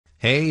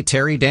Hey,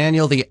 Terry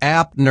Daniel, the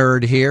app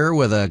nerd here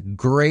with a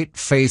great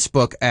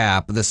Facebook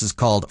app. This is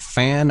called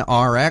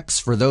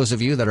FanRx for those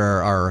of you that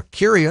are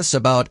curious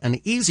about an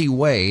easy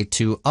way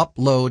to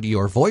upload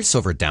your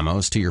voiceover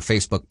demos to your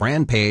Facebook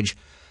brand page.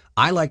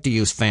 I like to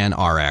use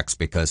FanRx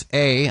because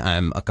A,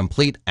 I'm a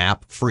complete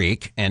app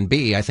freak, and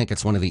B, I think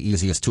it's one of the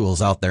easiest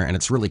tools out there, and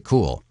it's really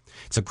cool.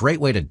 It's a great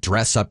way to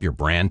dress up your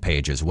brand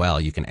page as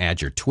well. You can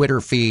add your Twitter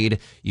feed,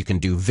 you can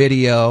do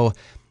video,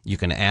 you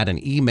can add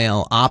an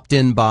email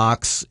opt-in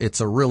box.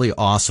 It's a really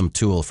awesome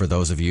tool for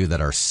those of you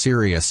that are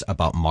serious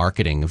about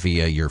marketing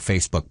via your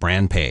Facebook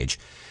brand page.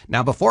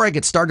 Now, before I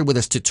get started with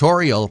this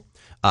tutorial,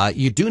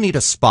 you do need a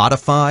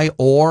Spotify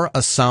or a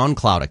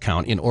SoundCloud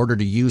account in order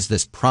to use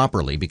this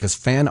properly because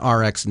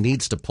FanRx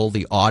needs to pull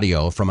the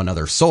audio from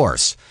another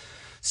source.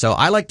 So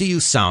I like to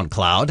use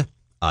SoundCloud.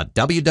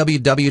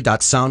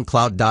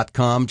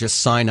 www.soundcloud.com. Just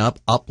sign up,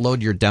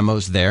 upload your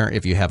demos there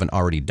if you haven't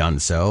already done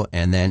so,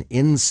 and then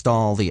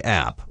install the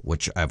app,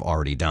 which I've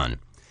already done.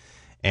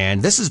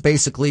 And this is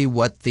basically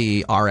what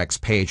the RX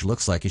page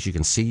looks like. As you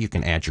can see, you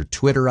can add your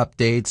Twitter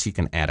updates, you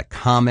can add a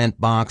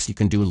comment box, you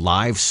can do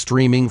live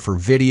streaming for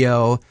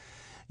video,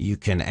 you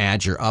can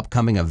add your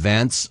upcoming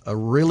events. A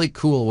really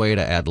cool way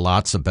to add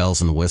lots of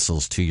bells and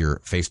whistles to your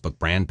Facebook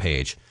brand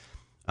page.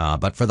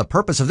 But for the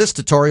purpose of this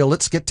tutorial,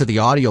 let's get to the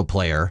audio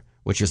player,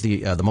 which is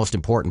the most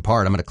important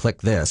part. I'm going to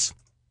click this.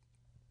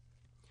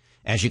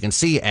 As you can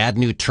see, add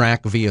new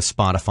track via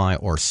Spotify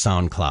or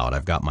SoundCloud.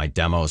 I've got my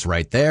demos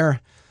right there.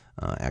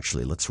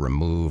 Actually, let's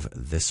remove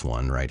this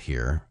one right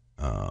here.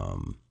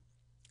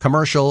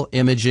 Commercial,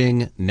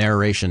 imaging,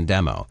 narration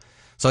demo.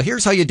 So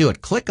here's how you do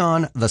it. Click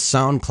on the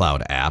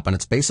SoundCloud app, and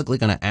it's basically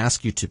going to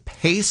ask you to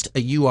paste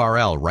a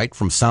URL right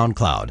from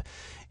SoundCloud.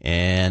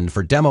 And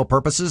for demo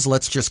purposes,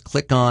 let's just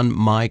click on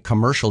my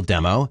commercial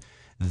demo.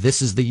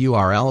 This is the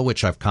URL,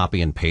 which I've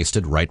copied and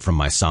pasted right from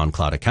my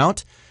SoundCloud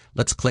account.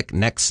 Let's click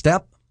Next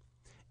Step.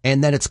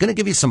 And then it's going to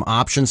give you some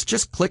options.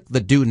 Just click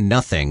the Do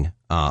Nothing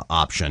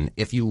option.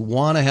 If you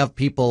want to have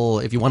people,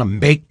 if you want to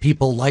make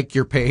people like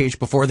your page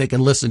before they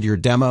can listen to your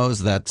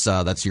demos, that's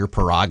your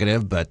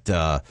prerogative. But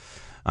I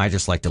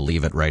just like to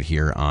leave it right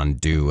here on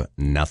Do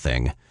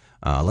Nothing.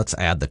 Let's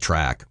add the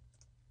track.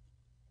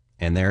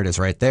 And there it is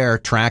right there.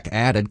 Track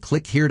added.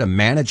 Click here to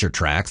manage your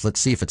tracks. Let's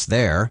see if it's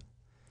there.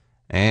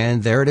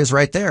 And there it is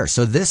right there.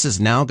 So this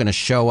is now going to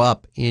show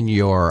up in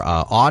your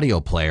audio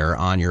player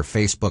on your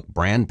Facebook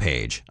brand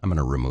page. I'm going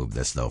to remove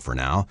this, though, for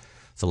now.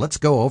 So let's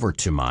go over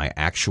to my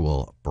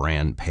actual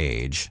brand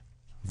page,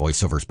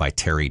 Voiceovers by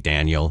Terry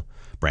Daniel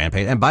brand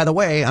page. And by the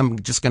way, I'm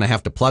just going to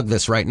have to plug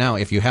this right now.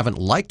 If you haven't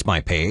liked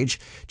my page,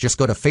 just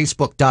go to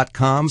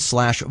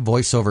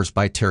facebook.com/voiceovers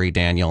by Terry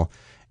Daniel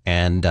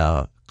and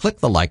click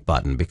the like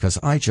button because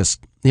I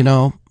just,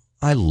 I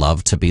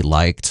love to be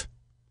liked.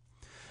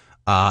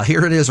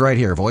 Here it is right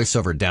here,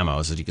 voiceover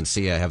demos. As you can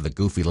see, I have the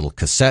goofy little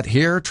cassette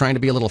here, trying to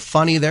be a little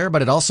funny there,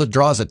 but it also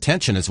draws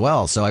attention as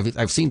well. So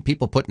I've seen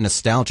people put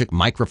nostalgic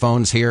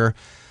microphones here.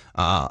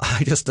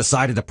 I just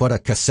decided to put a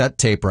cassette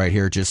tape right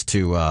here just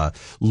to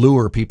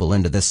lure people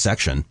into this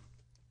section.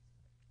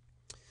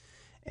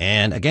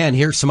 And again,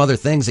 here's some other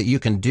things that you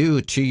can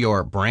do to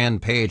your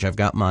brand page. I've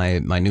got my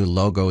new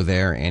logo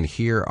there, and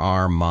here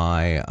are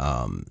my,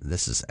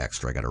 this is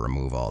extra. I got to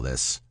remove all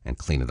this and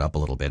clean it up a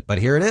little bit, but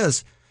here it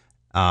is.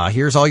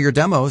 Here's all your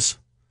demos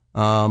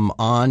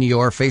on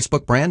your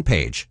Facebook brand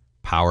page,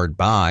 powered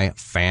by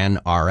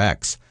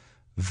FanRx.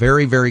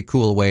 Very, very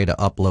cool way to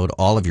upload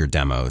all of your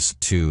demos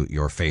to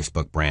your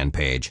Facebook brand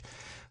page.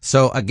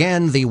 So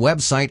again, the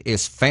website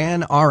is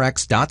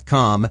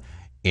fanrx.com.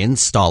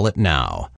 Install it now.